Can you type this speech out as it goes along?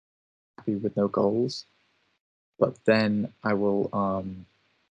happy with no goals, but then I will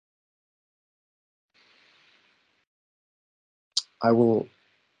I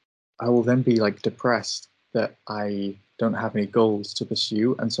will then be like depressed that I don't have any goals to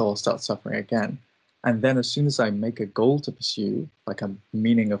pursue, and so I'll start suffering again. And then as soon as I make a goal to pursue, like a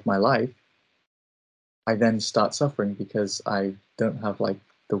meaning of my life, I then start suffering because I don't have like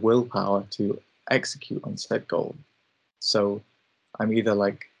the willpower to execute on said goal. So I'm either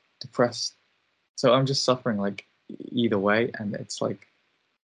like depressed. So I'm just suffering like either way, and it's like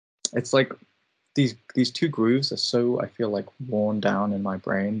these two grooves are so, I feel like, worn down in my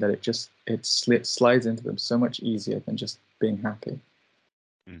brain that slides into them so much easier than just being happy.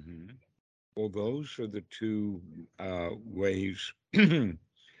 Hmm. Well, those are the two ways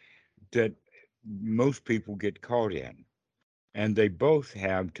that most people get caught in. And they both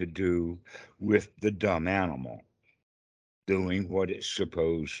have to do with the dumb animal doing what it's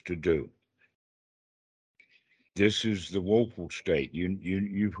supposed to do. This is the woeful state.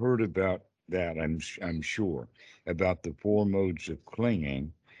 You've heard about that, I'm sure, about the four modes of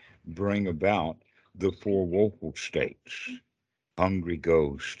clinging bring about the four woeful states: hungry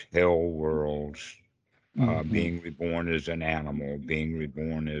ghost, hell worlds, Hmm. being reborn as an animal, being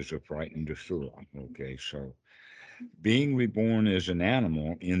reborn as a frightened asura. Okay, so being reborn as an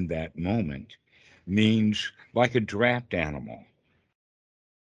animal in that moment means like a draft animal.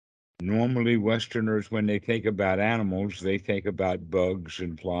 Normally, Westerners, when they think about animals, they think about bugs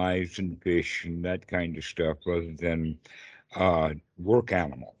and flies and fish and that kind of stuff rather than work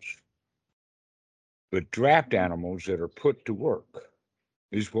animals. But draft animals that are put to work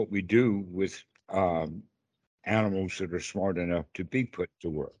is what we do with animals that are smart enough to be put to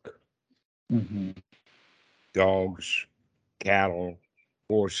work. Hmm. Dogs, cattle,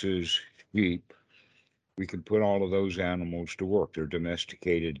 horses, sheep. We can put all of those animals to work. They're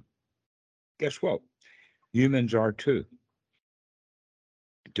domesticated. Guess what? Humans are too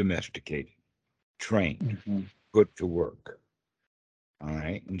domesticated, trained, Hmm. put to work. All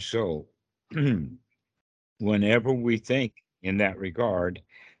right. And so, whenever we think in that regard,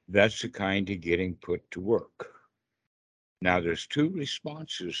 that's the kind of getting put to work. Now, there's two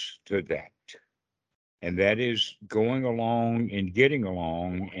responses to that, and that is going along and getting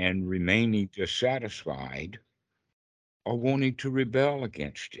along and remaining dissatisfied or wanting to rebel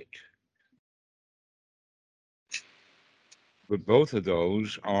against it. But both of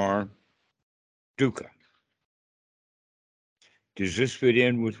those are dukkha. Does this fit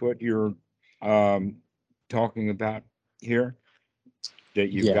in with what you're um, talking about here?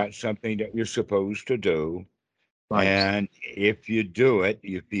 That you've Yeah, got something that you're supposed to do, right. and if you do it,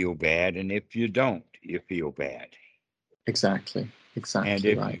 you feel bad, and if you don't, you feel bad. Exactly. And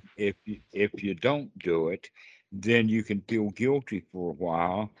Exactly right. if you don't do it, then you can feel guilty for a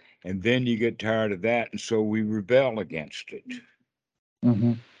while, and then you get tired of that, and so we rebel against it.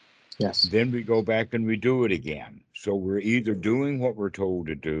 Hmm. Yes. Then we go back and we do it again. So we're either doing what we're told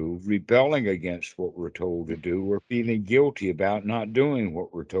to do, rebelling against what we're told to do, or feeling guilty about not doing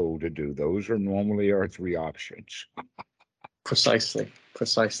what we're told to do. Those are normally our three options. Precisely.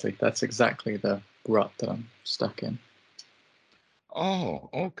 Precisely. That's exactly the rut that I'm stuck in. Oh,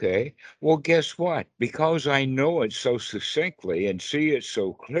 okay. Well, guess what? Because I know it so succinctly and see it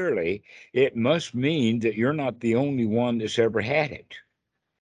so clearly, it must mean that you're not the only one that's ever had it.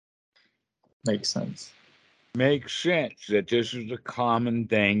 Makes sense. Makes sense that this is a common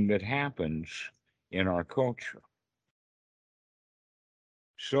thing that happens in our culture.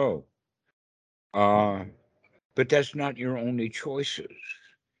 So, uh, but that's not your only choices.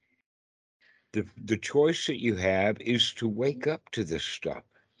 The choice that you have is to wake up to this stuff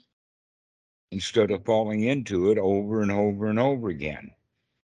instead of falling into it over and over and over again.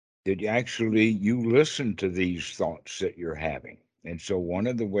 That actually you listen to these thoughts that you're having. And so one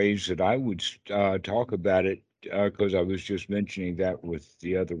of the ways that I would talk about it, because I was just mentioning that with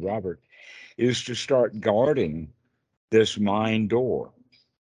the other Robert, is to start guarding this mind door.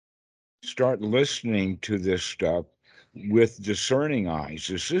 Start listening to this stuff with discerning eyes.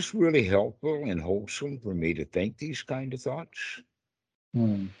 Is this really helpful and wholesome for me to think these kind of thoughts?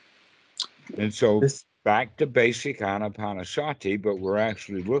 Hmm. And so This. back to basic anapanasati, but we're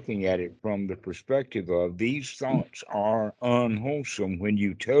actually looking at it from the perspective of these thoughts are unwholesome. When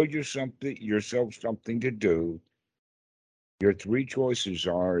you tell yourself something to do, your three choices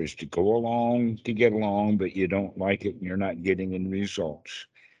are is to go along to get along, but you don't like it and you're not getting any results.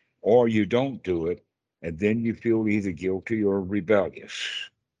 Or you don't do it, and then you feel either guilty or rebellious.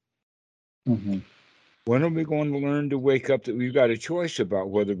 Hmm. When are we going to learn to wake up that we've got a choice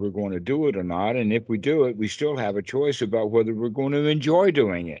about whether we're going to do it or not? And if we do it, we still have a choice about whether we're going to enjoy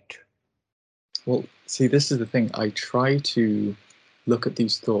doing it. Well, see, this is the thing. I try to look at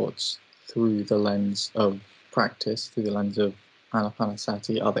these thoughts through the lens of practice, through the lens of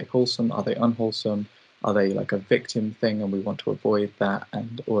anapanasati. Are they wholesome? Are they unwholesome? Are they like a victim thing and we want to avoid that?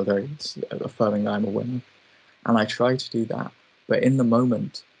 And or are they affirming that I'm a winner? And I try to do that. But in the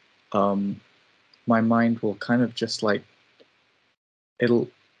moment, my mind will kind of just like, it'll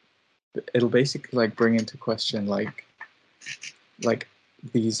basically like bring into question like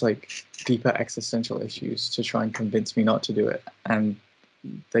these like deeper existential issues to try and convince me not to do it, and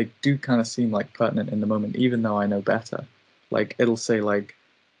they do kind of seem like pertinent in the moment even though I know better. Like it'll say In like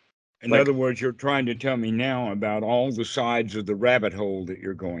other words, you're trying to tell me now about all the sides of the rabbit hole that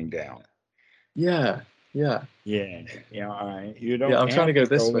you're going down. yeah, yeah, Yeah, you yeah, don't I'm trying to have go to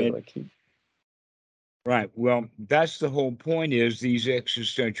this go way, in. but I keep Right. Well, that's the whole point, is these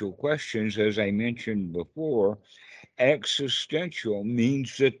existential questions, as I mentioned before. Existential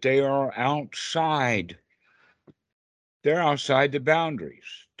means that they are outside. They're outside the boundaries.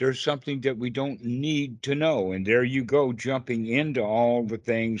 There's something that we don't need to know. And there you go, jumping into all the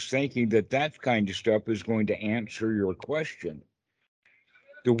things, thinking that that kind of stuff is going to answer your question.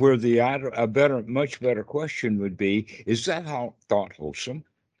 To where much better question would be, is that how thought wholesome?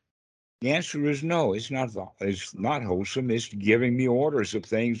 The answer is no, it's not wholesome. It's giving me orders of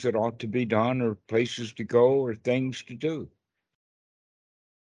things that ought to be done, or places to go, or things to do.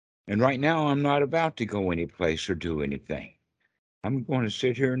 And right now, I'm not about to go any place or do anything. I'm going to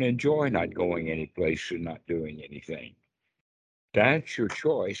sit here and enjoy not going any place and not doing anything. That's your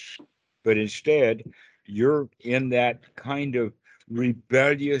choice. But instead, you're in that kind of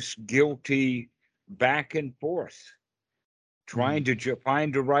rebellious, guilty back and forth, trying to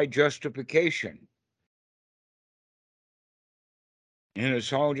find the right justification. And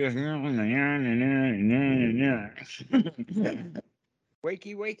it's all just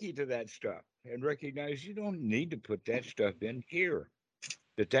wakey wakey to that stuff, and recognize you don't need to put that stuff in here.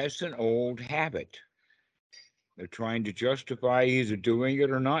 That's an old habit. They're trying to justify either doing it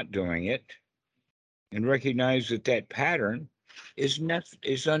or not doing it, and recognize that that pattern is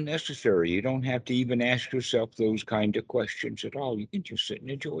unnecessary. You don't have to even ask yourself those kind of questions at all. You can just sit and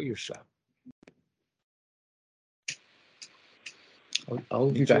enjoy yourself.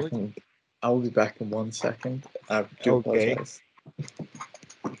 I'll be Enjoy. back in I'll be back in 1 second. I do Okay. apologize.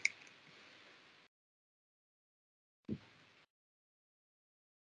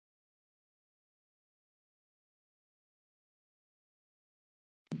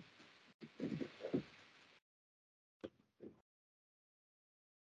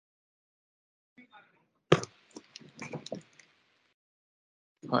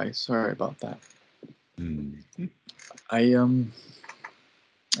 Hi, sorry about that. Hmm. I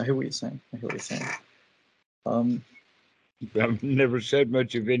I hear what you're saying. I hear what you're saying. I've never said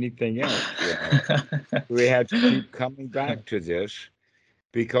much of anything else. We have to keep coming back to this,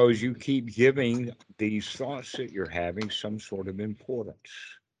 because you keep giving these thoughts that you're having some sort of importance.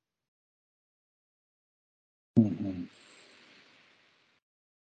 Mhm.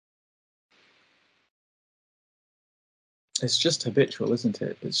 It's just habitual, isn't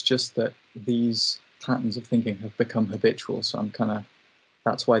it? It's just that these patterns of thinking have become habitual. So I'm kind of,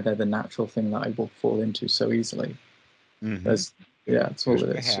 that's why they're the natural thing that I will fall into so easily. Mm-hmm. There's, yeah, it's all Just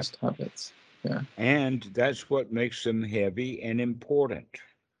it a is, habit. just habits. Yeah. And that's what makes them heavy and important,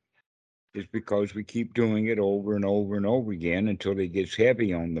 is because we keep doing it over and over and over again until it gets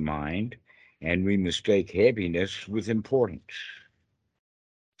heavy on the mind, and we mistake heaviness with importance.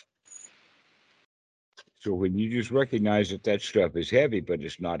 So when you just recognize that that stuff is heavy, but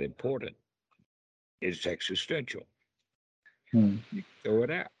it's not important, it's existential, Hmm. you throw it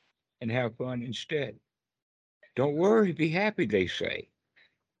out and have fun instead. Don't worry, be happy, they say.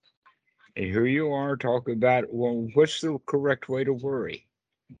 And here you are talking about, well, what's the correct way to worry?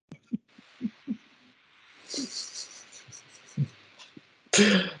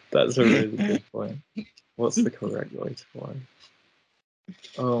 That's a really good point. What's the correct way to worry?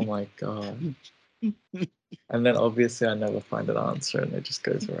 Oh my God. And then obviously I never find an answer and it just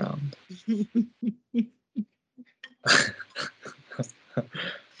goes around.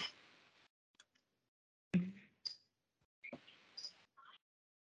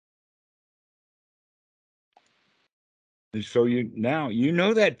 And so you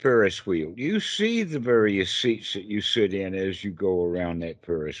know that Ferris wheel. You see the various seats that you sit in as you go around that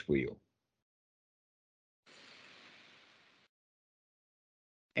Ferris wheel.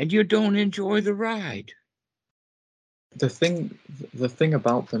 And you don't enjoy the ride. the thing the thing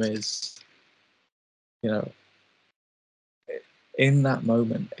about them is, you know, in that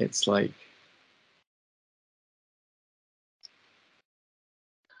moment it's like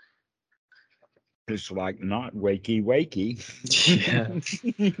It's like not wakey wakey. Yeah.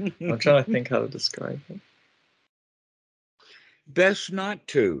 I'm trying to think how to describe it. Best not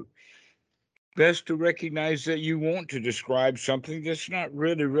to. Best to recognize that you want to describe something that's not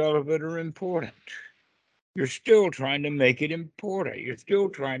really relevant or important. You're still trying to make it important. You're still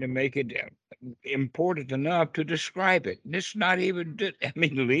trying to make it important enough to describe it. And it's not even, I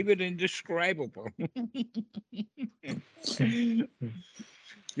mean, leave it indescribable.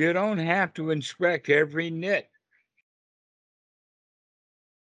 You don't have to inspect every nit.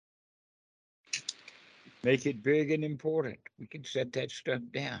 Make it big and important. We can set that stuff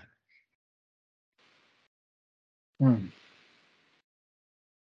down. Hmm.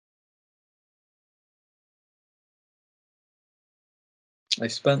 I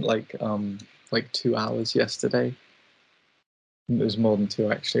spent like 2 hours yesterday. It was more than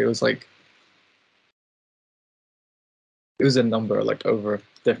two actually. It was a number like over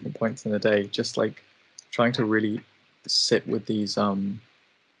different points in the day, just like trying to really sit with these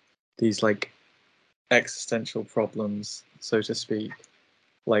like existential problems, so to speak,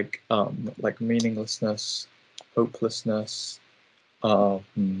 like meaninglessness, hopelessness,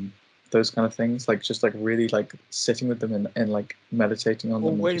 those kind of things. Like just like really like sitting with them and like meditating on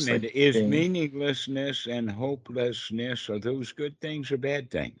Well, them and wait a just like minute. Is being meaninglessness and hopelessness, are those good things or bad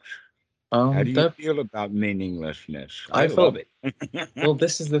things? How do you that feel about meaninglessness? I I love felt. it. Well,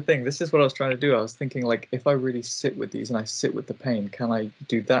 this is the thing. This is what I was trying to do. I was thinking, like, if I really sit with these and I sit with the pain, can I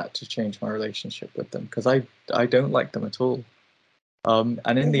do that to change my relationship with them? Because I don't like them at all. And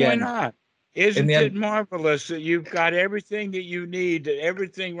Well, why not? in the Isn't it end, marvelous that you've got everything that you need, that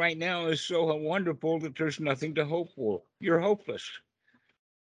everything right now is so wonderful that there's nothing to hope for? You're hopeless.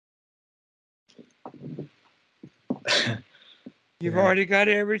 You've yeah. already got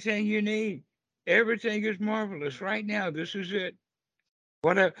everything you need. Everything is marvelous right now. This is it.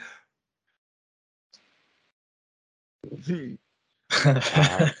 What a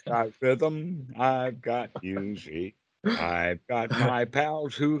I've got rhythm, I've got music, I've got my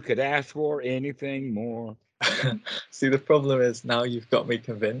pals who could ask for anything more. See, the problem is now you've got me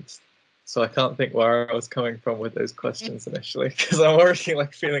convinced, so I can't think where I was coming from with those questions initially because I'm already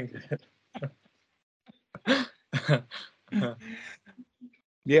like feeling good.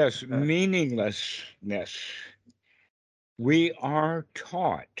 Yes, meaninglessness. We are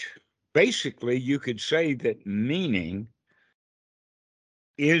taught. Basically, you could say that meaning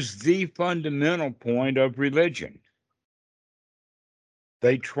is the fundamental point of religion.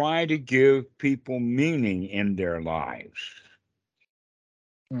 They try to give people meaning in their lives,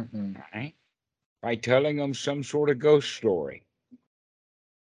 Hmm. right? By telling them some sort of ghost story.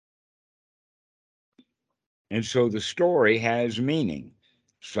 And so the story has meaning.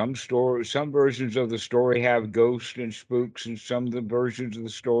 Some versions of the story have ghosts and spooks, and some of the versions of the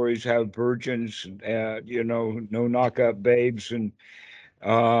stories have virgins, no knock up babes, and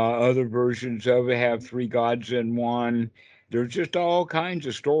other versions of it have three gods in one. There's just all kinds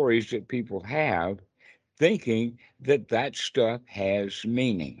of stories that people have, thinking that that stuff has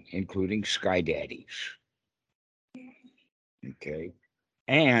meaning, including sky daddies. Okay.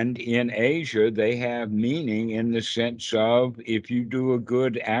 And in Asia, they have meaning in the sense of if you do a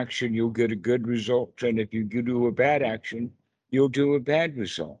good action, you'll get a good result. And if you do a bad action, you'll do a bad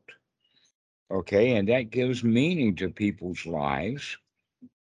result. Okay. And that gives meaning to people's lives,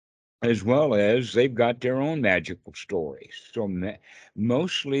 as well as they've got their own magical stories. So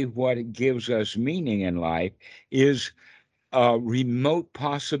mostly what gives us meaning in life is remote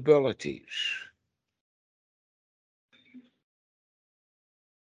possibilities.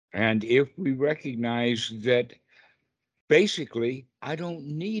 And if we recognize that basically, I don't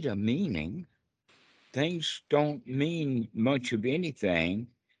need a meaning. Things don't mean much of anything.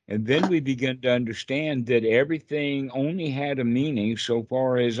 And then we begin to understand that everything only had a meaning so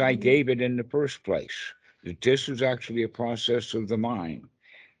far as I gave it in the first place. That this is actually a process of the mind.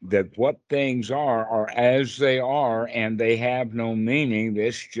 That what things are as they are, and they have no meaning.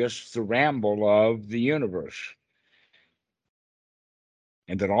 It's just the ramble of the universe.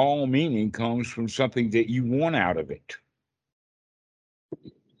 And that all meaning comes from something that you want out of it.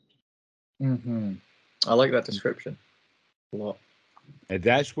 Hmm. I like that description a lot. And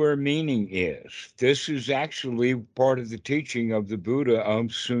that's where meaning is. This is actually part of the teaching of the Buddha of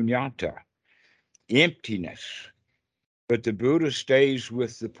sunyata, emptiness. But the Buddha stays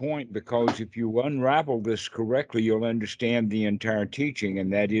with the point because if you unravel this correctly, you'll understand the entire teaching.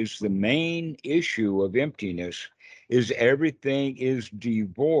 And that is the main issue of emptiness is everything is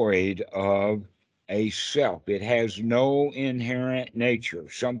devoid of a self. It has no inherent nature.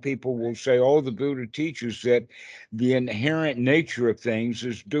 Some people will say, oh, the Buddha teaches that the inherent nature of things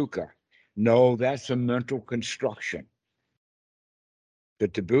is dukkha. No, that's a mental construction.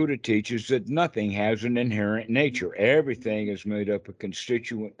 But the Buddha teaches that nothing has an inherent nature. Everything is made up of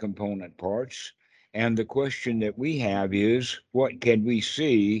constituent component parts. And the question that we have is, what can we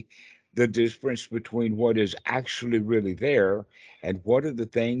see the difference between what is actually really there and what are the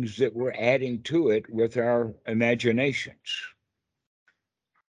things that we're adding to it with our imaginations?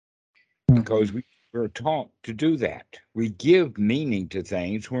 Because we're taught to do that. We give meaning to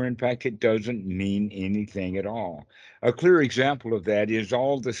things where, in fact, it doesn't mean anything at all. A clear example of that is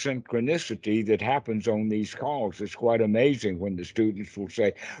all the synchronicity that happens on these calls. It's quite amazing when the students will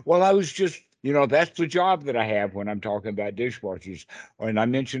say, well, I was just, that's the job that I have when I'm talking about dishwashers. And I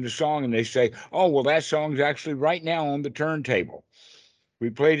mentioned a song and they say, oh, well, that song's actually right now on the turntable. We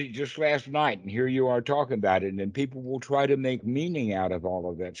played it just last night, and here you are talking about it. And then people will try to make meaning out of all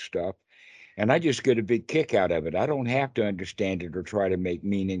of that stuff. And I just get a big kick out of it. I don't have to understand it or try to make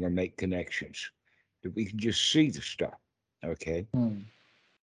meaning or make connections. That we can just see the stuff. Okay.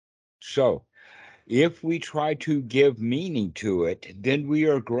 So if we try to give meaning to it, then we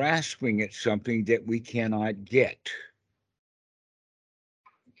are grasping at something that we cannot get.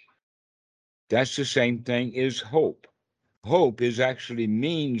 That's the same thing as hope. Hope is actually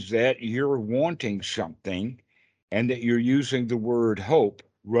means that you're wanting something and that you're using the word hope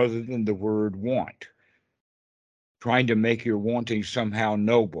rather than the word want, trying to make your wanting somehow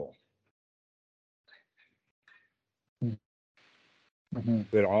noble.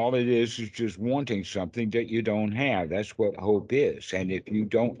 But all it is just wanting something that you don't have. That's what hope is. And if you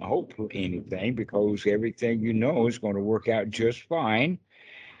don't hope for anything, because everything you know is going to work out just fine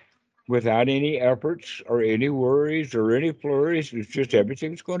without any efforts or any worries or any flurries, it's just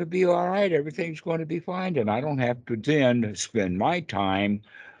everything's going to be all right. Everything's going to be fine. And I don't have to then spend my time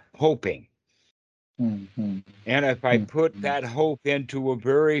hoping. And if I put that hope into a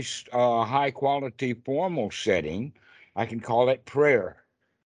very high quality formal setting, I can call it prayer.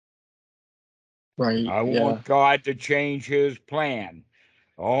 Right. I want God to change his plan.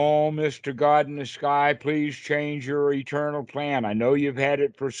 Oh, Mr. God in the sky, please change your eternal plan. I know you've had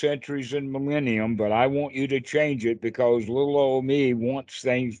it for centuries and millennium, but I want you to change it because little old me wants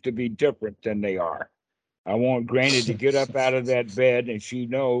things to be different than they are. I want Granny to get up out of that bed, and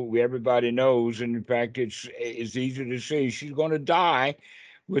everybody knows, and in fact, it's easy to see she's going to die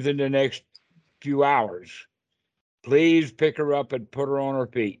within the next few hours. Please pick her up and put her on her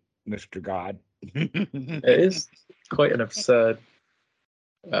feet, Mr. God. It is quite an absurd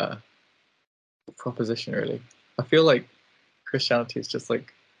proposition, really. I feel like Christianity is just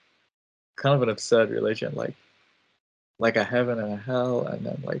like kind of an absurd religion, like a heaven and a hell, and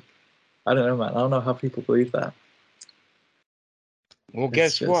then I don't know, man. I don't know how people believe that. Well, It's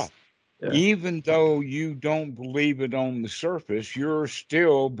guess just, what? yeah. Even though you don't believe it on the surface, you're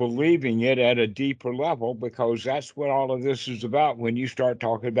still believing it at a deeper level because that's what all of this is about when you start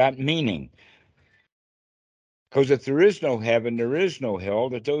talking about meaning. Because if there is no heaven, there is no hell,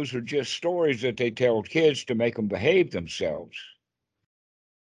 that those are just stories that they tell kids to make them behave themselves.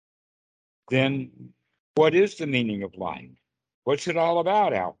 Then what is the meaning of life? What's it all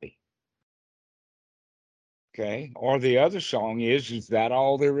about, Alfie? Okay. Or the other song is that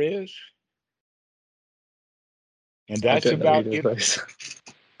all there is? And I that's don't know about either of those.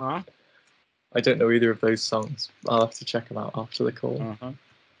 Huh? I don't know either of those songs. I'll have to check them out after the call. Uh-huh.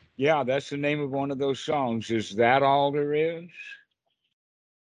 Yeah, that's the name of one of those songs. Is that all there is?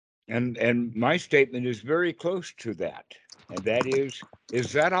 And my statement is very close to that. And that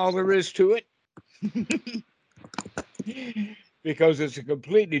is that all there is to it? Because it's a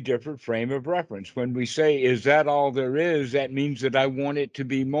completely different frame of reference. When we say, is that all there is, that means that I want it to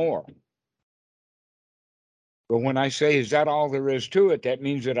be more. But when I say, is that all there is to it, that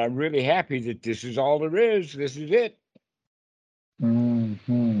means that I'm really happy that this is all there is. This is it.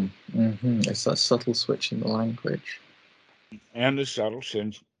 It's that subtle switch in the language. And the subtle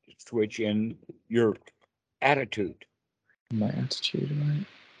switch in your attitude. My attitude,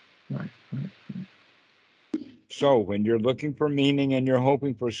 right. So when you're looking for meaning and you're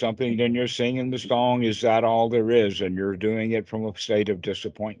hoping for something, then you're singing the song, is that all there is? And you're doing it from a state of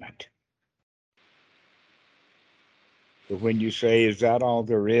disappointment. But when you say, is that all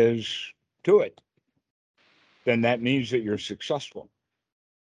there is to it? Then that means that you're successful.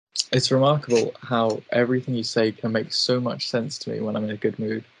 It's remarkable how everything you say can make so much sense to me when I'm in a good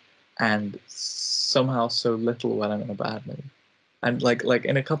mood, and somehow so little when I'm in a bad mood. And like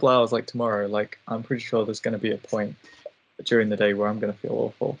in a couple hours, like tomorrow, like I'm pretty sure there's going to be a point during the day where I'm going to feel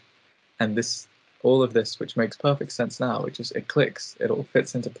awful, and all of this, which makes perfect sense now, it clicks, it all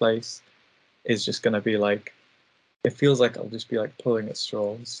fits into place, is just going to be like, it feels like I'll just be like pulling at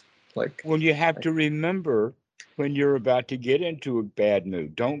straws, Like, Well, you have to remember when you're about to get into a bad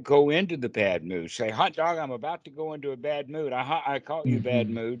mood. Don't go into the bad mood. Say, hot dog, I'm about to go into a bad mood. I caught you bad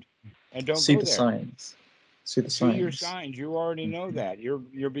mhm. mood. And don't See go the there. signs. See the See your signs. signs. You already know Mhm. that.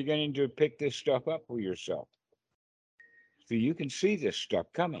 You're beginning to pick this stuff up for yourself. So you can see this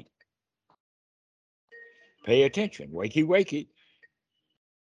stuff coming. Pay attention. Wakey, wakey.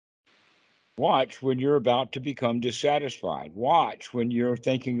 Watch when you're about to become dissatisfied. Watch when you're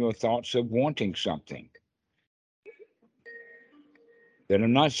thinking of thoughts of wanting something. Then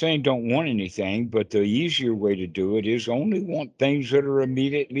I'm not saying don't want anything, but the easier way to do it is only want things that are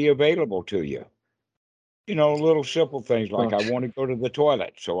immediately available to you. You know, little simple things like I Gosh, want to go to the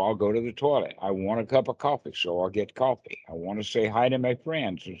toilet, so I'll go to the toilet. I want a cup of coffee, so I'll get coffee. I want to say hi to my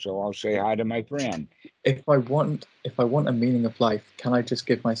friends, and so I'll say hi to my friend. if I want a meaning of life, can I just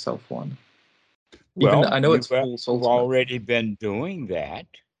give myself one? Even though Well, I know it's false you've ultimately. already been doing that.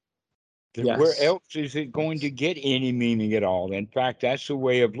 Where Yes. else is it going to get any meaning at all? In fact, that's the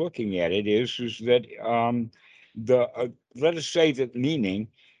way of looking at it. Is that the let us say that meaning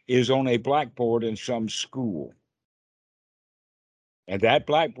is on a blackboard in some school, and that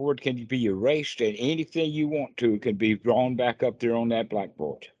blackboard can be erased, and anything you want to can be drawn back up there on that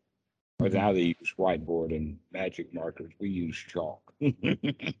blackboard. Or Mhm. now they use whiteboard and magic markers. We use chalk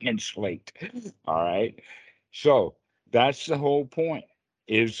and slate. All right. So that's the whole point,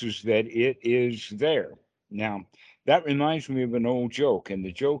 is that it is there. Now, that reminds me of an old joke. And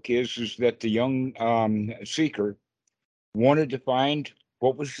the joke is that the young seeker wanted to find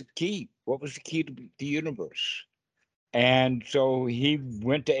what was the key. What was the key to the universe? And so he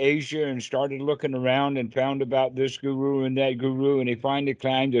went to Asia and started looking around and found about this guru and that guru. And he finally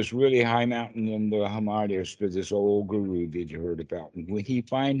climbed this really high mountain in the Himalayas to this old guru that you heard about. And when he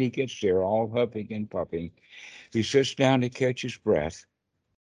finally gets there, all huffing and puffing, he sits down to catch his breath.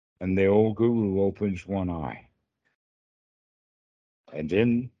 And the old guru opens one eye. And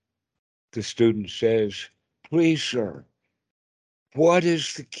then the student says, "Please, sir, what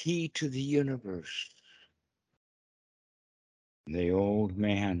is the key to the universe?" And the old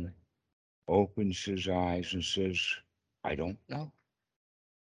man opens his eyes and says, "I don't know.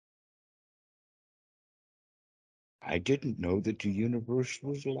 I didn't know that the universe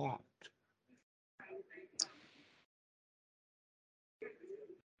was locked."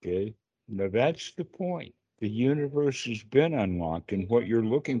 Okay. Now that's the point. The universe has been unlocked, and what you're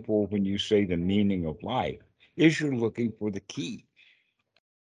looking for when you say the meaning of life is you're looking for the key.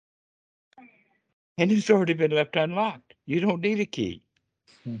 And it's already been left unlocked. You don't need a key.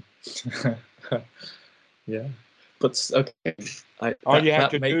 Yeah. But okay, All you have that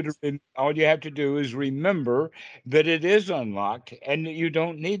to do makes all you have to do is remember that it is unlocked and that you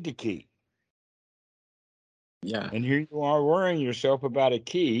don't need the key. yeah. And here you are worrying yourself about a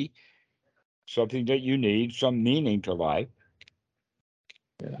key, something that you need, some meaning to life.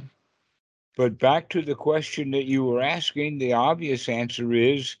 Yeah. But back to the question that you were asking, the obvious answer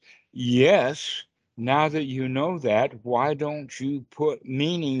is yes. Now that you know that, why don't you put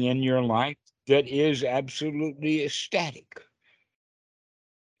meaning in your life that is absolutely ecstatic?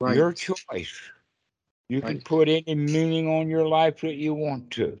 Your Right. choice. You can Right. put any meaning on your life that you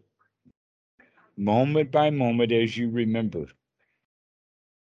want to, moment by moment as you remember.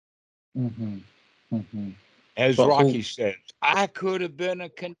 Mm-hmm. Mm-hmm. As But hold Rocky says, I could have been a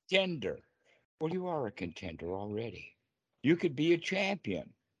contender. Well, you are a contender already. You could be a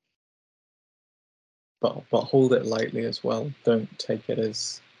champion. but hold it lightly as well. Don't take it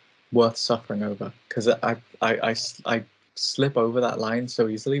as worth suffering over, because I slip over that line so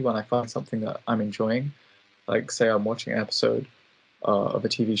easily when I find something that I'm enjoying. Like say I'm watching an episode of a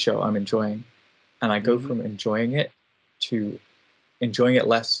TV show I'm enjoying, and I go Hmm. from enjoying it to enjoying it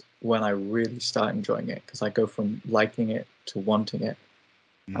less when I really start enjoying it, because I go from liking it to wanting it,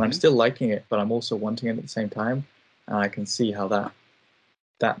 and I'm Hmm. still liking it, but I'm also wanting it at the same time, and I can see how that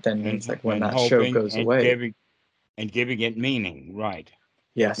then means like when And that show hoping goes away. and giving it meaning, right?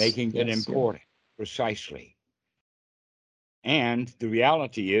 Yes, Making it yes, yeah. important, precisely. And the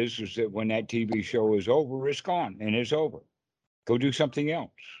reality is that when that TV show is over, it's gone and it's over. Go do something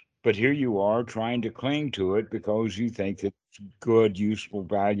else. But here you are trying to cling to it because you think that it's good, useful,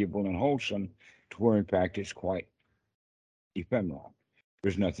 valuable, and wholesome, to where in fact it's quite ephemeral.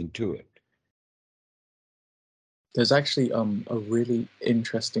 There's nothing to it. There's actually a really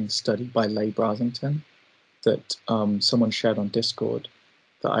interesting study by Leigh Brasington that someone shared on Discord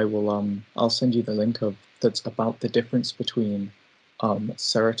that I'll send you the link of, that's about the difference between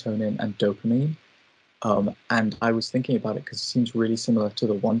serotonin and dopamine. And I was thinking about it because it seems really similar to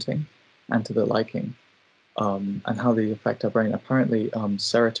the wanting and to the liking. and how they affect our brain. Apparently,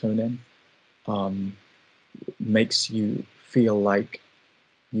 serotonin um, makes you feel like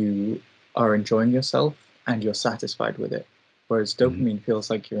you are enjoying yourself and you're satisfied with it, whereas Hmm. dopamine feels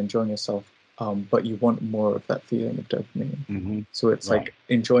like you're enjoying yourself, but you want more of that feeling of dopamine. Hmm. So it's Right. like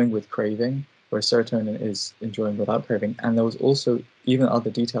enjoying with craving, whereas serotonin is enjoying without craving. And there was also even other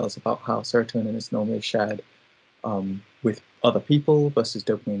details about how serotonin is normally shared with other people versus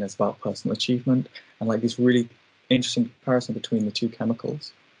dopamine is about personal achievement, and like this really interesting comparison between the two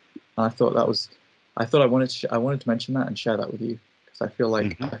chemicals. And I thought that was, I thought I wanted to mention that and share that with you because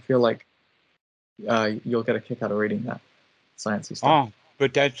Hmm. I feel like you'll get a kick out of reading that sciencey stuff. Oh,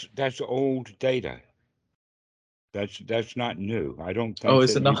 but that's old data. That's not new. Oh,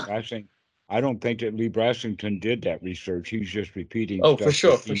 is it not? I don't think that Lee Brassington did that research. He's just repeating Oh, stuff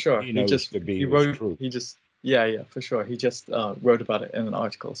that for sure. he knows to He be as wrote true. he just yeah yeah for sure. He just wrote about it in an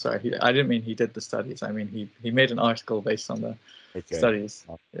article. Sorry, I didn't mean he did the studies. I mean he made an article based on the Okay. studies.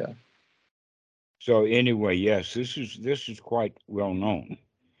 Yeah. So anyway, yes, this is quite well known,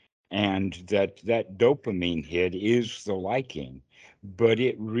 and that dopamine hit is the liking, but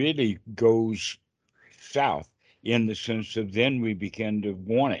it really goes south in the sense of then we begin to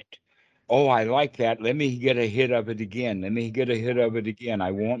want it. Oh, I like that. Let me get a hit of it again. Let me get a hit of it again.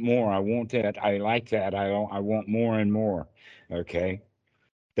 I want more. I want that. I like that. I want more and more. Okay.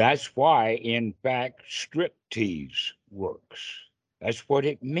 That's why, in fact, striptease works. That's what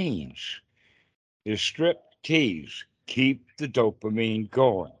it means. Is strip tease. Keep the dopamine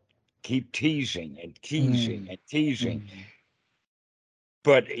going. Keep teasing and teasing Mm, and teasing. mm,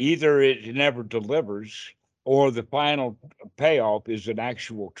 But either it never delivers or the final payoff is an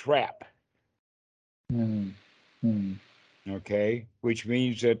actual trap. mm, mm, Okay, which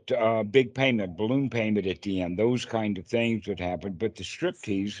means that big payment, balloon payment at the end, those kind of things would happen. But the strip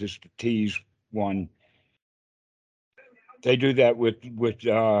tease is the tease one. They do that with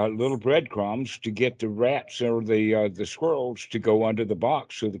little breadcrumbs to get the rats or the squirrels to go under the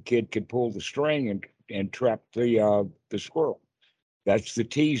box so the kid can pull the string and trap the squirrel. That's the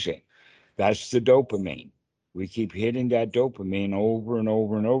teasing. That's the dopamine. We keep hitting that dopamine over and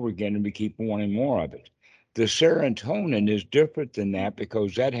over and over again, and we keep wanting more of it. The serotonin is different than that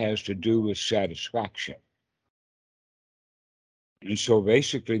because that has to do with satisfaction. And so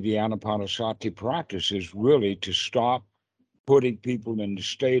basically, the Anapanasati practice is really to stop putting people in the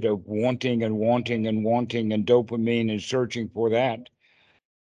state of wanting and wanting and wanting and dopamine and searching for that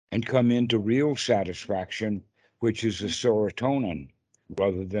and come into real satisfaction, which is a serotonin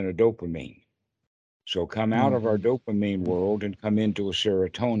rather than a dopamine. So come out of our mm, dopamine world and come into a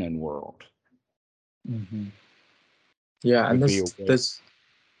serotonin world mm-hmm. Yeah, would and be a way.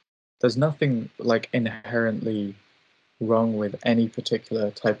 there's nothing like inherently wrong with any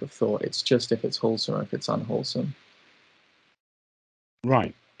particular type of thought. It's just if it's wholesome or if it's unwholesome.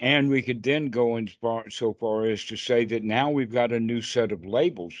 Right. And we could then go so far as to say that now we've got a new set of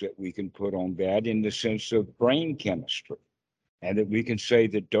labels that we can put on that in the sense of brain chemistry. And that we can say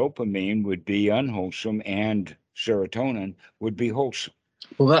that dopamine would be unwholesome and serotonin would be wholesome.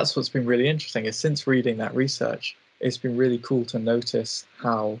 Well, that's what's been really interesting is since reading that research, it's been really cool to notice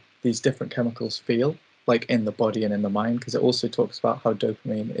how these different chemicals feel like in the body and in the mind, because it also talks about how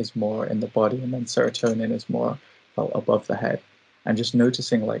dopamine is more in the body and then serotonin is more felt above the head. And just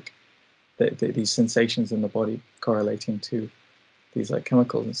noticing like these sensations in the body correlating to these like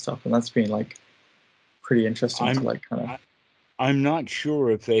chemicals and stuff. And that's been like pretty interesting to I'm like kind of. I, I'm not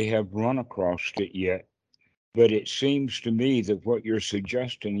sure if they have run across it yet, but it seems to me that what you're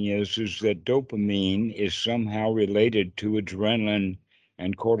suggesting is that dopamine is somehow related to adrenaline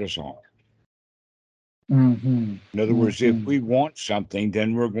and cortisol. Mm-hmm, In other words, if mm-hmm, we want something,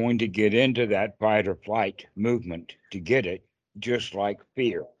 then we're going to get into that fight or flight movement to get it, just like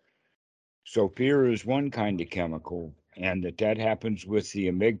fear. So fear is one kind of chemical, and that happens with the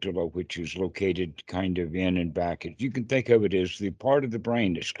amygdala, which is located kind of in and back. You can think of it as the part of the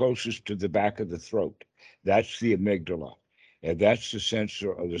brain that's closest to the back of the throat. That's the amygdala. And that's the sense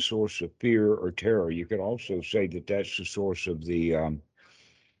of the source of fear or terror. You could also say that that's the source of the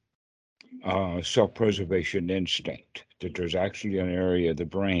self-preservation instinct. That there's actually an area of the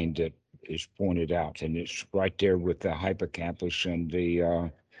brain that is pointed out, and it's right there with the hippocampus and the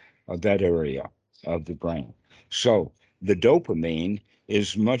of that area of the brain. So the dopamine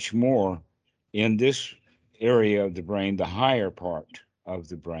is much more in this area of the brain, the higher part of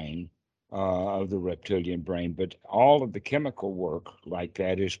the brain, of the reptilian brain. But all of the chemical work like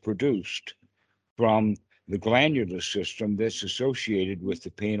that is produced from the glandular system that's associated with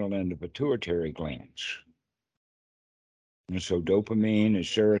the pineal and the pituitary glands. And so dopamine and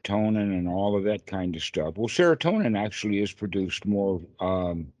serotonin and all of that kind of stuff. Well, serotonin actually is produced more,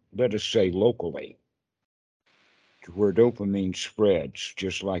 let us say, locally, to where dopamine spreads,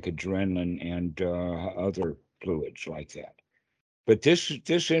 just like adrenaline and other fluids like that. But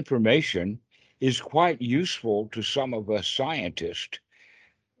this information is quite useful to some of us scientists,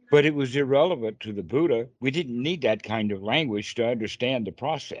 but it was irrelevant to the Buddha. We didn't need that kind of language to understand the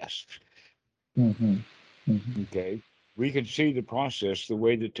process. Mm-hmm. Mm-hmm. Okay. We can see the process. The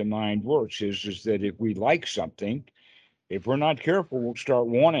way that the mind works is that if we like something, if we're not careful, we'll start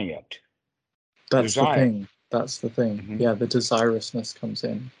wanting it. That's the Desire. thing. That's the thing. Hmm. Yeah, the desirousness comes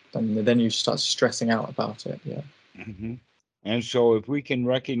in, and then you start stressing out about it. Yeah. Hmm. And so if we can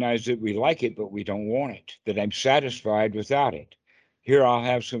recognize that we like it, but we don't want it, that I'm satisfied without it. Here, I'll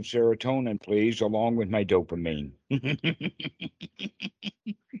have some serotonin, please, along with my dopamine.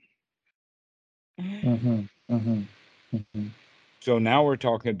 Mm-hmm. Mm-hmm. Mm-hmm. So now we're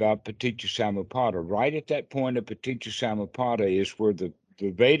talking about paticca samuppada. Right at that point of paticca samuppada is where the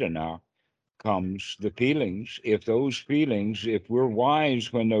Vedana comes, the feelings. If those feelings, if we're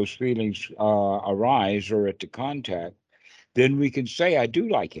wise when those feelings arise or at the contact, then we can say, I do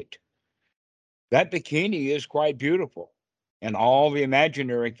like it. That bikini is quite beautiful. And all the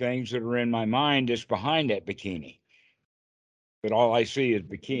imaginary things that are in my mind is behind that bikini. But all I see is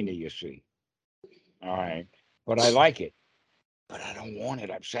bikini, you see. All right. But I like it. But I don't want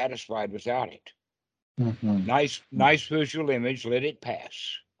it. I'm satisfied without it. Mm-hmm. Nice visual image. Let it pass.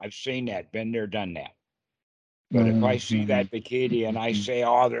 I've seen that, been there, done that. But if I see Mm-hmm. that bikini and I say,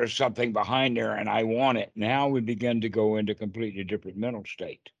 oh, there's something behind there and I want it, now we begin to go into completely different mental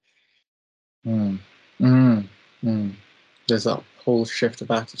state. Mm-hmm. Mm-hmm. There's that whole shift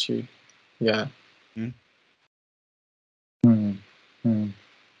of attitude. Yeah. Hmm? Mm-hmm.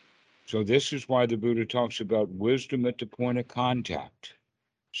 So this is why the Buddha talks about wisdom at the point of contact.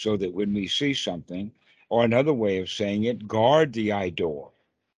 So that when we see something, or another way of saying it, guard the eye door,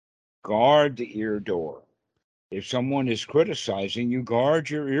 guard the ear door. If someone is criticizing you, guard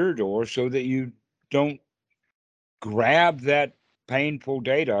your ear door so that you don't grab that painful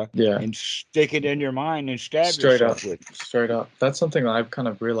data Yeah. and stick it in your mind and stab Straight up. yourself with it. Straight up. That's something that I've kind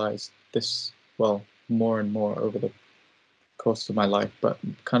of realized this, well, more and more over the course of my life, but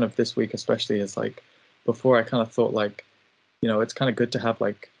kind of this week especially is like before I kind of thought like, it's kind of good to have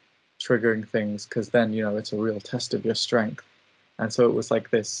like triggering things because then, it's a real test of your strength. And so it was like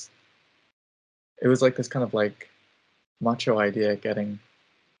this kind of like macho idea getting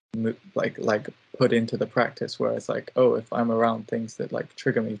like put into the practice where it's like, oh, if I'm around things that like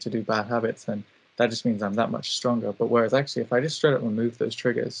trigger me to do bad habits, then that just means I'm that much stronger. But whereas actually, if I just straight up remove those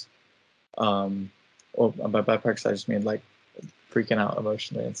triggers, or by bad practice, I just mean like freaking out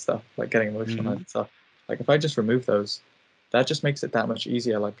emotionally and stuff, like getting emotional Mhm. and stuff. Like if I just remove those, that just makes it that much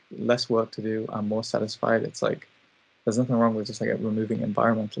easier. Like less work to do. I'm more satisfied. It's like there's nothing wrong with just like removing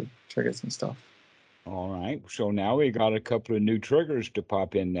environmental triggers and stuff. All right. So now we got a couple of new triggers to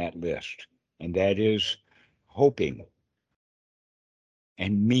pop in that list, and that is hoping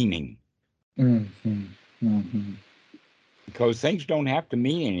and meaning. Mm-hmm. Mm-hmm. Because things don't have to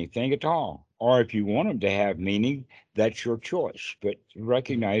mean anything at all. Or if you want them to have meaning, that's your choice. But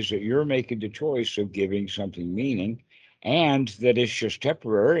recognize that you're making the choice of giving something meaning and that it's just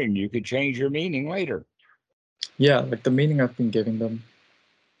temporary and you could change your meaning later. Yeah, like the meaning I've been giving them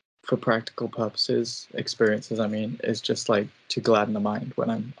for practical purposes, experiences, I mean, is just like to gladden the mind when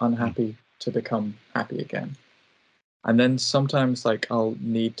I'm Mm. unhappy to become happy again. And then sometimes like I'll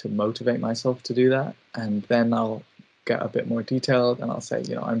need to motivate myself to do that. And then I'll get a bit more detailed and I'll say,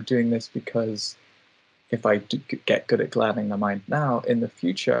 I'm doing this because if I do get good at gladdening the mind now, in the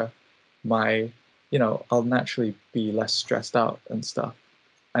future, I'll naturally be less stressed out and stuff.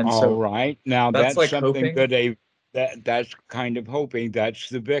 And All so right. Now that's that's like something hoping. that that's kind of hoping that's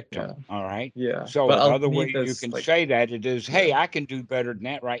the Yeah. victim. All right. Yeah. So But I'll another way need you this can like, say that it is, hey, yeah. I can do better than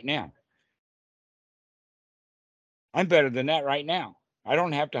that right now. I'm better than that right now. I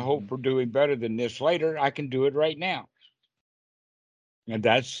don't have to hope Hmm. for doing better than this later. I can do it right now. And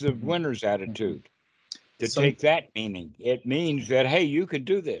that's the Hmm. winner's Hmm. attitude. To Some take that meaning, it means that, hey, you can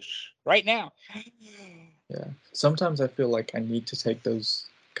do this right now. Yeah. Sometimes I feel like I need to take those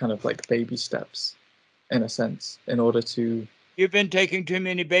kind of like baby steps in a sense in order to You've been taking too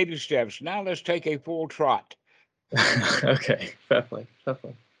many baby steps. Now let's take a full trot. okay, fair play, fair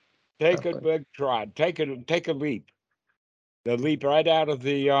play, fair Take a play. big trot. Take a leap. The leap right out of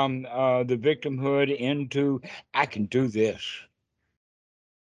the victimhood into I can do this.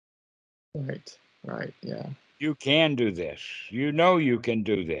 Right, right, yeah. You can do this. You know you can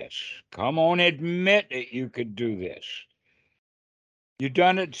do this. Come on, admit that you could do this. You've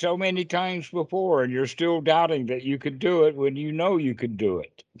done it so many times before, and you're still doubting that you could do it when you know you could do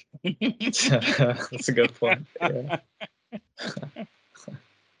it. That's a good point. Yeah.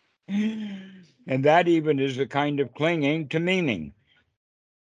 And that even is a kind of clinging to meaning.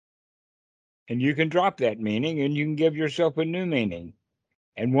 And you can drop that meaning and you can give yourself a new meaning.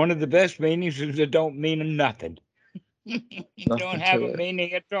 And one of the best meanings is it don't mean nothing. It don't Nothing have to a it.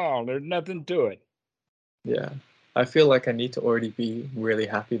 meaning at all. There's nothing to it. Yeah. I feel like I need to already be really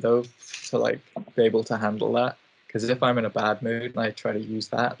happy though to like be able to handle that. Because if I'm in a bad mood and I try to use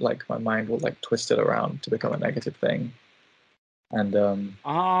that, like my mind will like twist it around to become a negative thing. And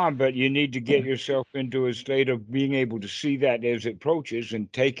But you need to get yourself into a state of being able to see that as it approaches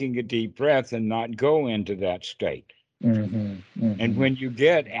and taking a deep breath and not go into that state. And when you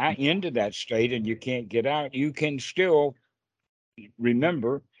get into that state and you can't get out, you can still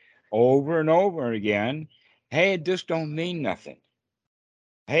remember over and over again, hey, this don't mean nothing.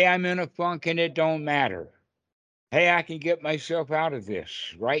 Hey, I'm in a funk and it don't matter. Hey, I can get myself out of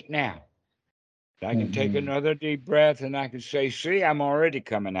this right now. I can take another deep breath and I can say, see, I'm already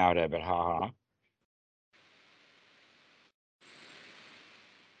coming out of it. Ha ha.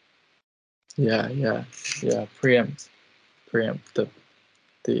 yeah, preempt the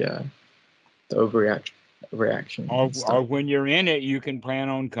overreaction and Or stuff. when you're in it, you can plan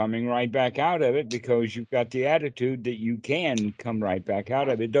on coming right back out of it because you've got the attitude that you can come right back out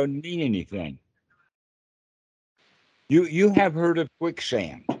of it. It doesn't mean anything. You have heard of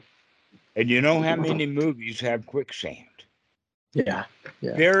quicksand, and you know how many movies have quicksand. Yeah,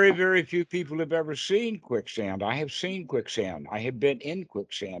 Very, very few people have ever seen quicksand. I have seen quicksand. I have been in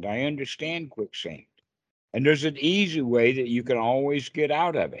quicksand. I understand quicksand. And there's an easy way that you can always get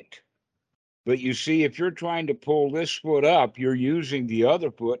out of it. But you see, if you're trying to pull this foot up, you're using the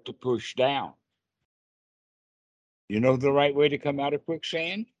other foot to push down. You know the right way to come out of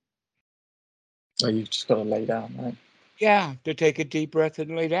quicksand? oh, you just got to lay down, right? Yeah, to take a deep breath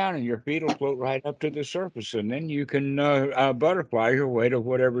and lay down, and your feet will float right up to the surface, and then you can butterfly your way to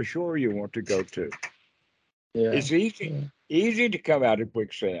whatever shore you want to go to. Yeah, It's easy, easy to come out of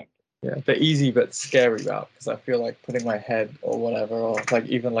quicksand. yeah, the easy but scary route because I feel like putting my head or whatever, or like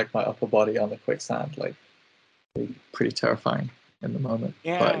even like my upper body on the quicksand, like pretty terrifying in the moment.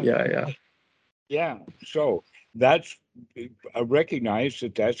 But Yeah, yeah. So that's recognize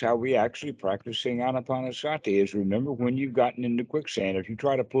that that's how we actually practice Anapanasati. Is remember when you've gotten into quicksand, if you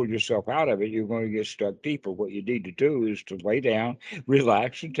try to pull yourself out of it, you're going to get stuck deeper. What you need to do is to lay down,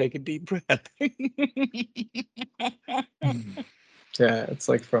 relax, and take a deep breath. Yeah, it's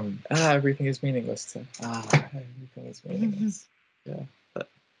like from everything is meaningless to everything is meaningless. Yeah,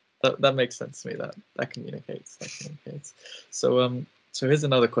 that makes sense to me. That communicates. That communicates. So here's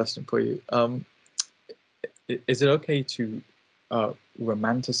another question for you. Is it okay to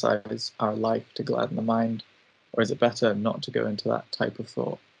romanticize our life to gladden the mind, or is it better not to go into that type of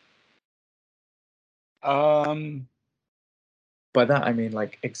thought? um, By that I mean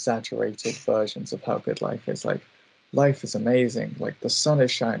like exaggerated versions of how good life is. Like life is amazing. Like the sun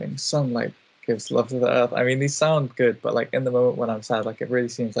is shining. Sunlight gives love to the earth. I mean, these sound good, but like in the moment when I'm sad, like it really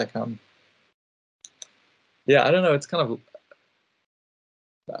seems like I'm. Yeah, I don't know. It's kind of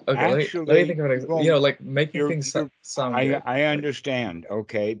okay. Let me think actually, of an example. well, Like making you're, things you're, sound good. I Like understand.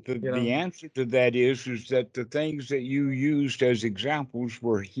 Okay. you The know, answer to that is that the things that you used as examples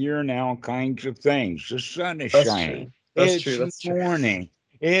were here now kinds of things. The sun is that's shining. true. That's true. It's That's true. morning.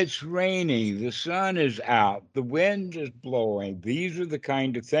 It's raining. The sun is out. The wind is blowing. These are the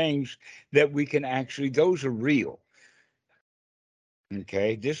kind of things that we can actually, those are real.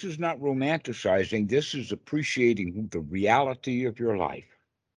 Okay. This is not romanticizing. This is appreciating the reality of your life.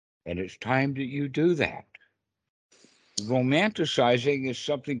 And it's time that you do that. Romanticizing is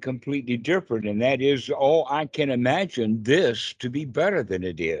something completely different, and that is, oh, I can imagine this to be better than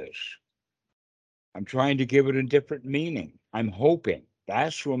it is. I'm trying to give it a different meaning. I'm hoping.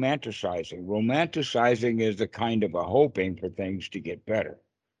 That's romanticizing. Romanticizing is the kind of a hoping for things to get better.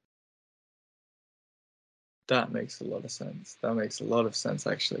 That makes a lot of sense. That makes a lot of sense,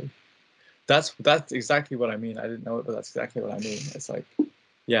 actually. That's exactly what I mean. I didn't know it, but that's exactly what I mean. It's like,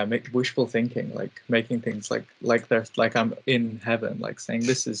 yeah, make wishful thinking, like making things like they're like I'm in heaven, like saying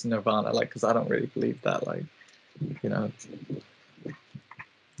this is nirvana, like because I don't really believe that, like you know,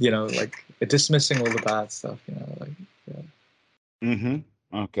 like dismissing all the bad stuff, like yeah.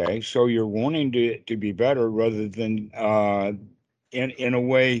 Okay, so you're wanting to be better rather than in a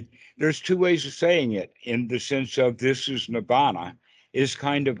way. There's two ways of saying it. In the sense of this is nirvana, is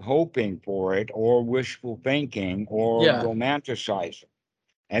kind of hoping for it, or wishful thinking, or Yeah, romanticizing.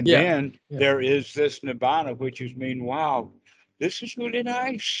 And yeah, then yeah, there is this nibbana, which is mean, wow, this is really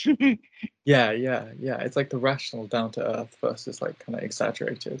nice. Yeah, yeah, yeah. It's like the rational, down to earth versus like kind of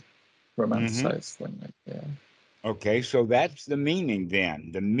exaggerated, Hmm. romanticized thing. Like, yeah. Okay, so that's the meaning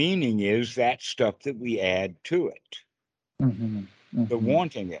then. The meaning is that stuff that we add to it. Mm-hmm. The Mm-hmm.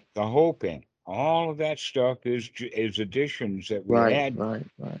 wanting it, the hoping, all of that stuff is additions that we Right, add right,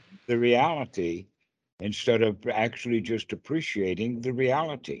 right. the reality instead of actually just appreciating the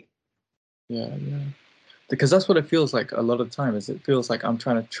reality. Yeah, yeah. Because that's what it feels like a lot of the time. Is it feels like I'm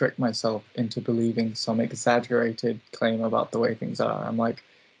trying to trick myself into believing some exaggerated claim about the way things are. I'm like,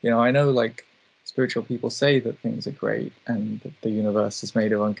 I know like spiritual people say that things are great and that the universe is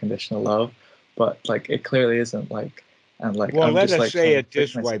made of unconditional love, but like it clearly isn't. Like, and like Well, I'm let just us like say trying to it trick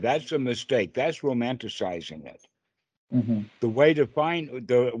this way. myself. That's a mistake. That's romanticizing it. Hmm. The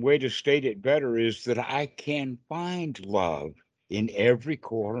way to state it better is that I can find love in every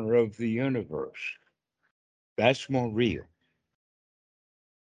corner of the universe. That's more real.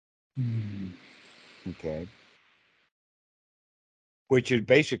 Mm-hmm. Okay. Which is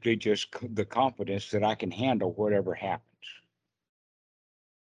basically just the confidence that I can handle whatever happens,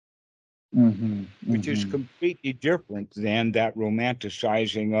 Mm-hmm. which is Mm-hmm. completely different than that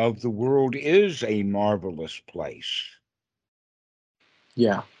romanticizing of the world is a marvelous place,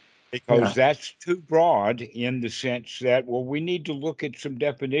 Yeah, because yeah. that's too broad in the sense that, well, we need to look at some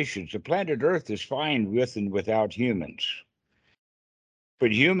definitions. The planet Earth is fine with and without humans,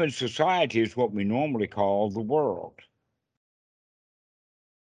 but human society is what we normally call the world.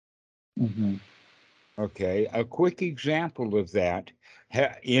 Mm-hmm. Okay, a quick example of that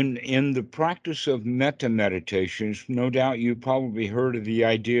in the practice of metta meditations, no doubt you probably heard of the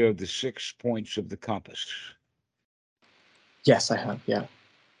idea of the 6 points of the compass. Yes, I have. Yeah.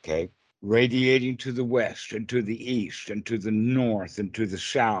 Okay, radiating to the west and to the east and to the north and to the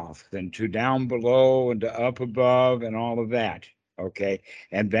south and to down below and to up above and all of that. Okay,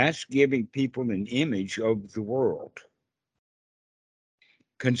 and that's giving people an image of the world,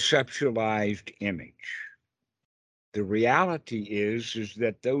 conceptualized image. The reality is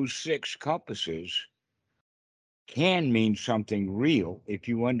that those 6 compasses can mean something real if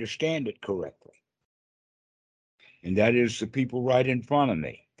you understand it correctly. And that is the people right in front of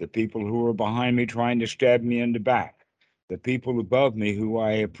me, the people who are behind me trying to stab me in the back, the people above me who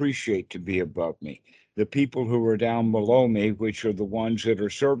I appreciate to be above me, the people who are down below me, which are the ones that are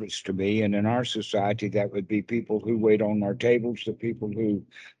servants to me. And in our society, that would be people who wait on our tables, the people who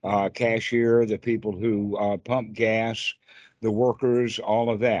cashier, the people who pump gas, the workers, all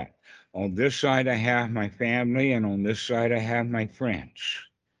of that. On this side, I have my family, and on this side, I have my friends.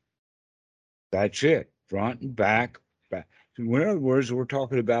 That's it, front and back. back. So in other words, we're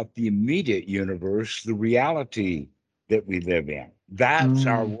talking about the immediate universe, the reality that we live in. That's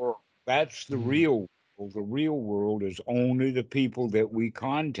our Mm-hmm. world. That's the real world. The real world is only the people that we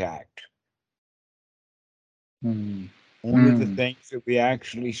contact, Mm-hmm. only the things that we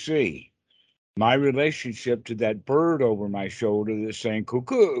actually see. My relationship to that bird over my shoulder that's saying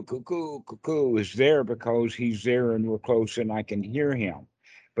cuckoo, cuckoo, cuckoo is there because he's there and we're close and I can hear him.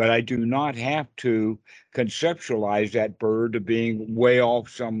 But I do not have to conceptualize that bird to being way off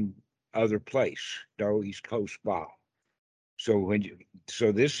some other place, though he's close by. So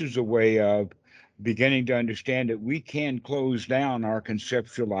so this is a way of beginning to understand that we can close down our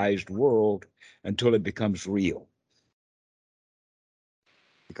conceptualized world until it becomes real,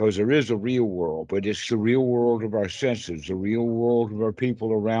 because there is a real world, but it's the real world of our senses, the real world of our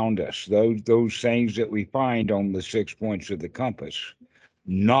people around us, those things that we find on the 6 points of the compass,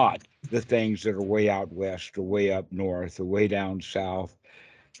 not the things that are way out west or way up north or way down south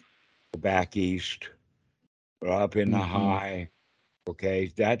or back east or up in the Mm-hmm. high.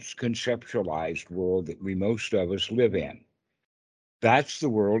 Okay, that's conceptualized world that we most of us live in. That's the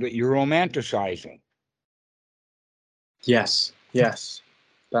world that you're romanticizing. Yes, yes.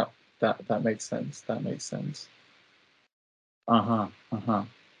 That that makes sense. That makes sense. Uh-huh. Uh-huh.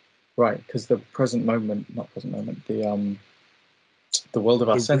 Right, because the present moment, not present moment, the world of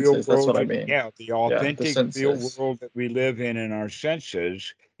our The real senses, that's what world, I mean. yeah, the Yeah, the authentic real senses. world that we live in our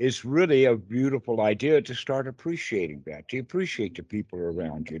senses is really a beautiful idea to start appreciating that, to appreciate the people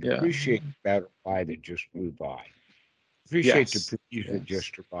around you, to Yeah. appreciate the butterfly that just flew by, appreciate the Yes. breeze that Yes.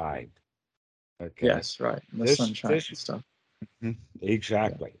 just arrived. Okay. Yes, right. And the This, sunshine this, and stuff. mhm, Yeah.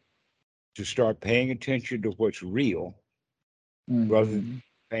 exactly. To start paying attention to what's real rather than Hmm.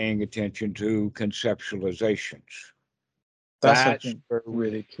 paying attention to conceptualizations. That's, I That's think, where we,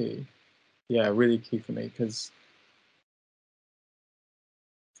 really key. Yeah, really key for me because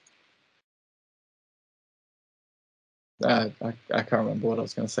I can't remember what I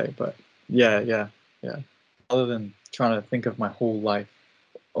was going to say, but yeah, yeah, yeah. rather than trying to think of my whole life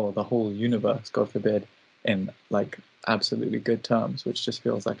or the whole universe, God forbid, in like absolutely good terms, which just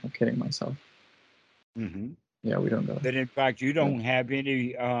feels like I'm kidding myself. Mm-hmm. Yeah, we don't go. That in fact you don't have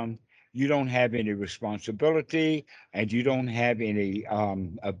any responsibility, and you don't have any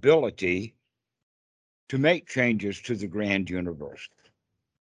ability to make changes to the grand universe.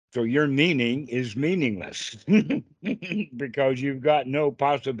 So your meaning is meaningless because you've got no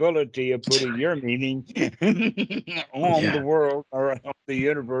possibility of putting your meaning on the Yeah, world or on the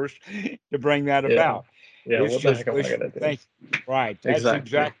universe to bring that yeah, about. yeah. It's What the just heck am I wishful gonna do? thinking. Right. That's Exactly.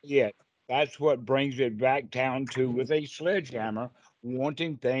 exactly it. That's what brings it back down to, with a sledgehammer,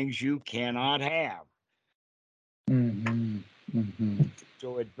 wanting things you cannot have. Mm-hmm. Mm-hmm.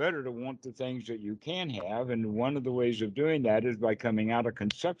 So it's better to want the things that you can have. And one of the ways of doing that is by coming out of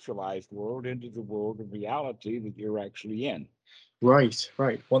conceptualized world into the world of reality that you're actually in. Right,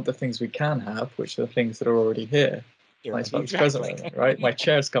 right. Want the things we can have, which are the things that are already here. Yeah, Nice fun's present exactly. moment, right? My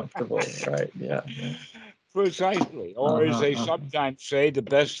chair's comfortable, right? Yeah. Precisely. Or as Uh-huh, they uh-huh. sometimes say, the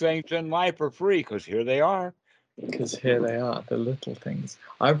best things in life are free, because here they are. Because here they are, the little things.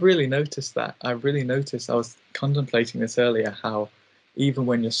 I've really noticed that. I've really noticed, I was contemplating this earlier, how even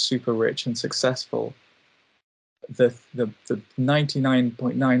when you're super rich and successful, the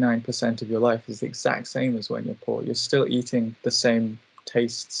 99.99% of your life is the exact same as when you're poor. You're still eating the same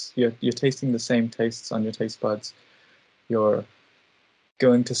tastes. You're tasting the same tastes on your taste buds. You're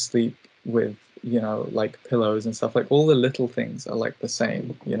going to sleep with, like pillows and stuff. Like all the little things are like the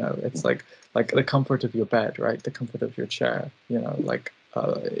same. It's like the comfort of your bed, right? The comfort of your chair.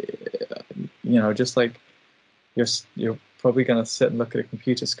 Just like you're probably gonna sit and look at a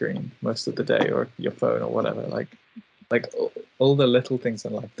computer screen most of the day, or your phone or whatever. Like all the little things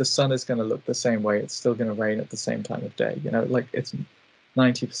in life. The sun is going to look the same way. It's still going to rain at the same time of day. Like it's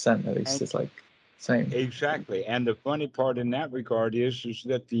 90% at least And is like same. exactly. And the funny part in that regard is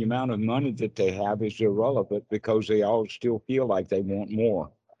that the amount of money that they have is irrelevant, because they all still feel like they want more.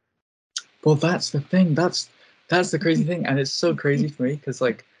 Well, that's the thing. That's the crazy thing, and it's so crazy for me because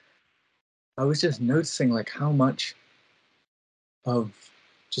like I was just noticing like how much of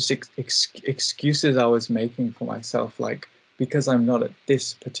just excuses I was making for myself, like because I'm not at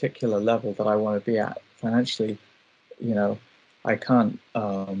this particular level that I want to be at financially. You know, I can't.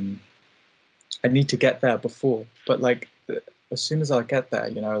 I need to get there before. But like as soon as I get there,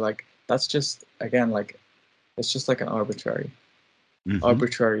 like that's just again like it's just like an Hmm.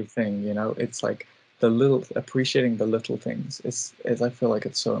 arbitrary thing. It's like the little appreciating the little things. Is I feel like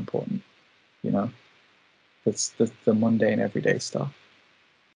it's so important. You know, it's the mundane everyday stuff.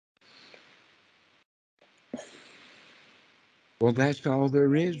 Well, that's all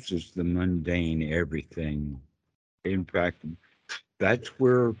there is the mundane everything. In fact, that's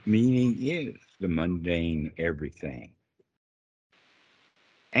where meaning is, the mundane everything.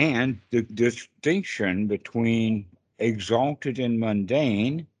 And the distinction between exalted and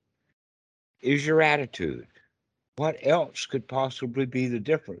mundane is your attitude. What else could possibly be the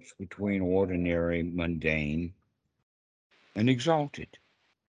difference between ordinary, mundane, and exalted,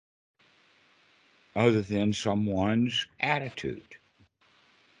 other than someone's attitude?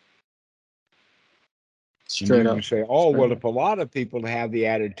 And Straight you can up, say, oh, straight well, up. if a lot of people have the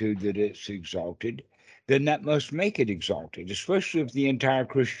attitude that it's exalted, then that must make it exalted. Especially if the entire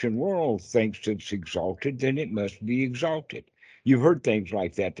Christian world thinks it's exalted, then it must be exalted. You've heard things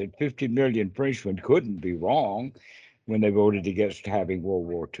like that 50 million Frenchmen couldn't be wrong when they voted against having World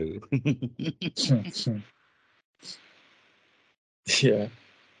War II. Yeah.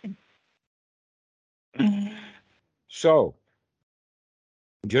 So,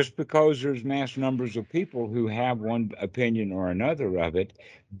 just because there's mass numbers of people who have one opinion or another of it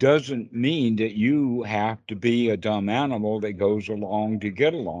doesn't mean that you have to be a dumb animal that goes along to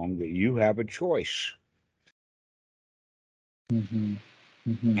get along, that you have a choice. Hmm.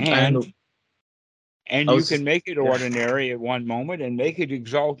 Hmm. And I you was can just make it yeah. ordinary at one moment and make it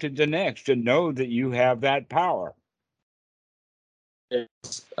exalted the next, and know that you have that power.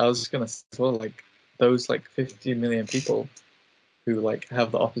 I was just gonna say as well, like those like 50 million people who like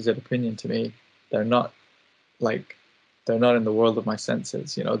have the opposite opinion to me, they're not like they're not in the world of my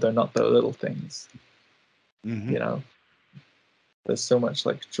senses. They're not the little things. Hmm. You know, there's so much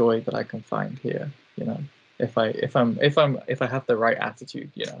like joy that I can find here. If I have the right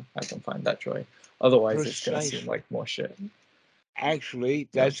attitude, I can find that joy. Otherwise, it's gonna seem Precisely. like more shit. Actually,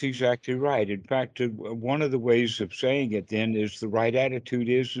 Yeah. that's exactly right. In fact, one of the ways of saying it then is the right attitude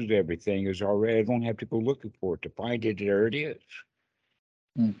is everything is already. I don't have to go looking for it to find it. There it is.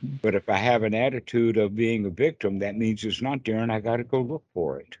 Hmm. But if I have an attitude of being a victim, that means it's not there, and I got to go look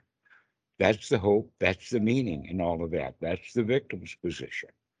for it. That's the hope. That's the meaning in all of that. That's the victim's position.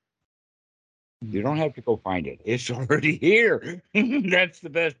 You don't have to go find it. It's already here. That's the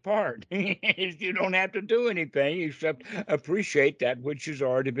best part. You don't have to do anything except appreciate that which has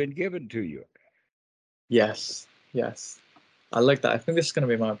already been given to you. Yes, yes. I like that. I think this is going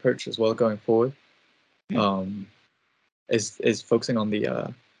to be my approach as well going forward. Is focusing on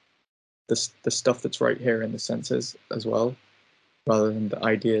the stuff that's right here in the senses as well, rather than the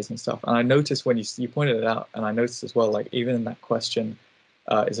ideas and stuff. And I noticed when you pointed it out, and I noticed as well, like even in that question,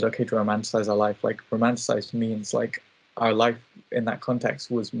 is it okay to romanticize our life? Like romanticize means like our life in that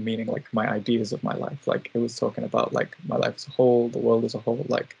context was meaning like my ideas of my life. Like it was talking about like my life as a whole, the world as a whole.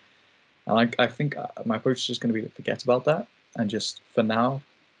 Like, and I think my approach is just going to be to forget about that and just for now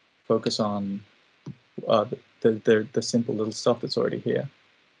focus on the simple little stuff that's already here.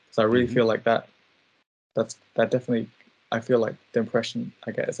 Because I really feel like that definitely, I feel like the impression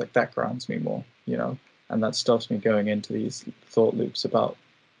I get is like that grounds me more, you know, and that stops me going into these thought loops about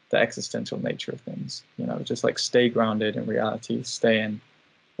the existential nature of things, you know, just like stay grounded in reality, stay in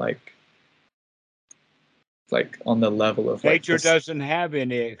like on the level of like Nature doesn't have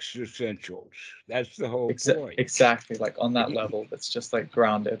any existentials. That's the whole point. Exactly, like on that level that's just like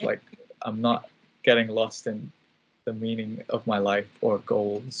grounded, like I'm not getting lost in the meaning of my life or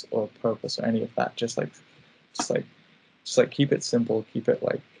goals or purpose or any of that. Just like keep it simple, keep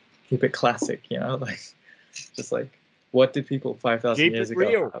it classic, you know, like just like what did people 5,000 Keep years it ago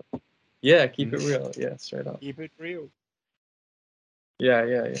real. have? Yeah, keep it real. Yeah, straight up. Keep it real.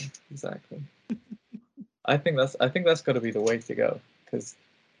 Yeah, exactly. I think that's got to be the way to go, because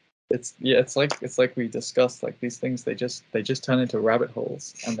it's like we discussed, like these things they just turn into rabbit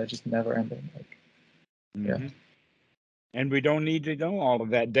holes and they're just never ending. Like, yeah. And we don't need to know all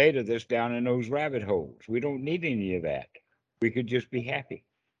of that data that's down in those rabbit holes. We don't need any of that. We could just be happy.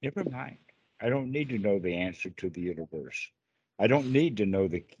 Never mind. I don't need to know the answer to the universe. I don't need to know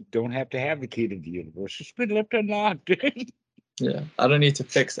don't have to have the key to the universe. It's been left unlocked. Yeah. I don't need to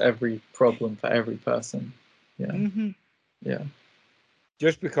fix every problem for every person. Yeah. Yeah.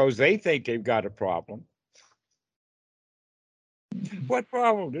 Just because they think they've got a problem. What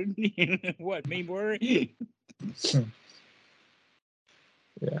problem? What, me worry?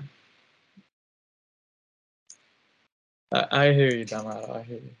 Yeah. I hear you, Damato. I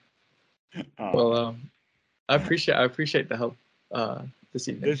hear you. Well, I appreciate the help this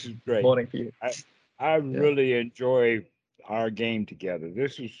evening. This is great. Morning for you. I really enjoy our game together.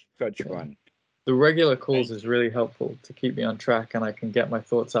 This is such fun. The regular calls is really helpful to keep me on track, and I can get my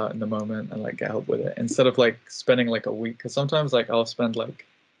thoughts out in the moment and like get help with it instead of like spending like a week. Because sometimes like I'll spend like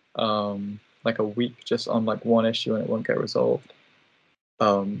a week just on like one issue and it won't get resolved.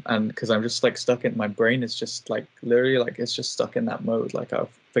 And because I'm just like stuck in my brain is just like literally like it's just stuck in that mode. Like I'll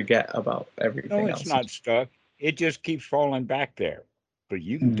forget about everything No, else. it's not stuck. It just keeps falling back there. But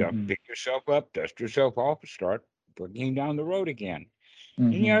you can pick yourself up, dust yourself off, and start booking down the road again.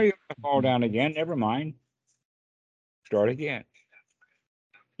 And you're going to fall down again. Never mind. Start again.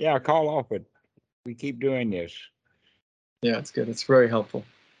 Yeah, call off it. We keep doing this. Yeah, it's good. It's very helpful.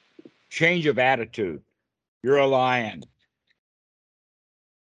 Change of attitude. You're a lion.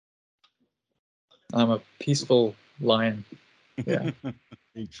 I'm a peaceful lion. Yeah.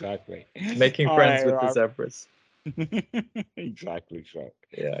 Exactly. Making friends with the zebras. Exactly so.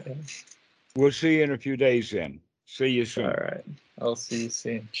 Yeah. We'll see you in a few days then. See you soon. All right. I'll see you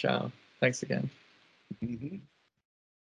soon. Ciao. Thanks again.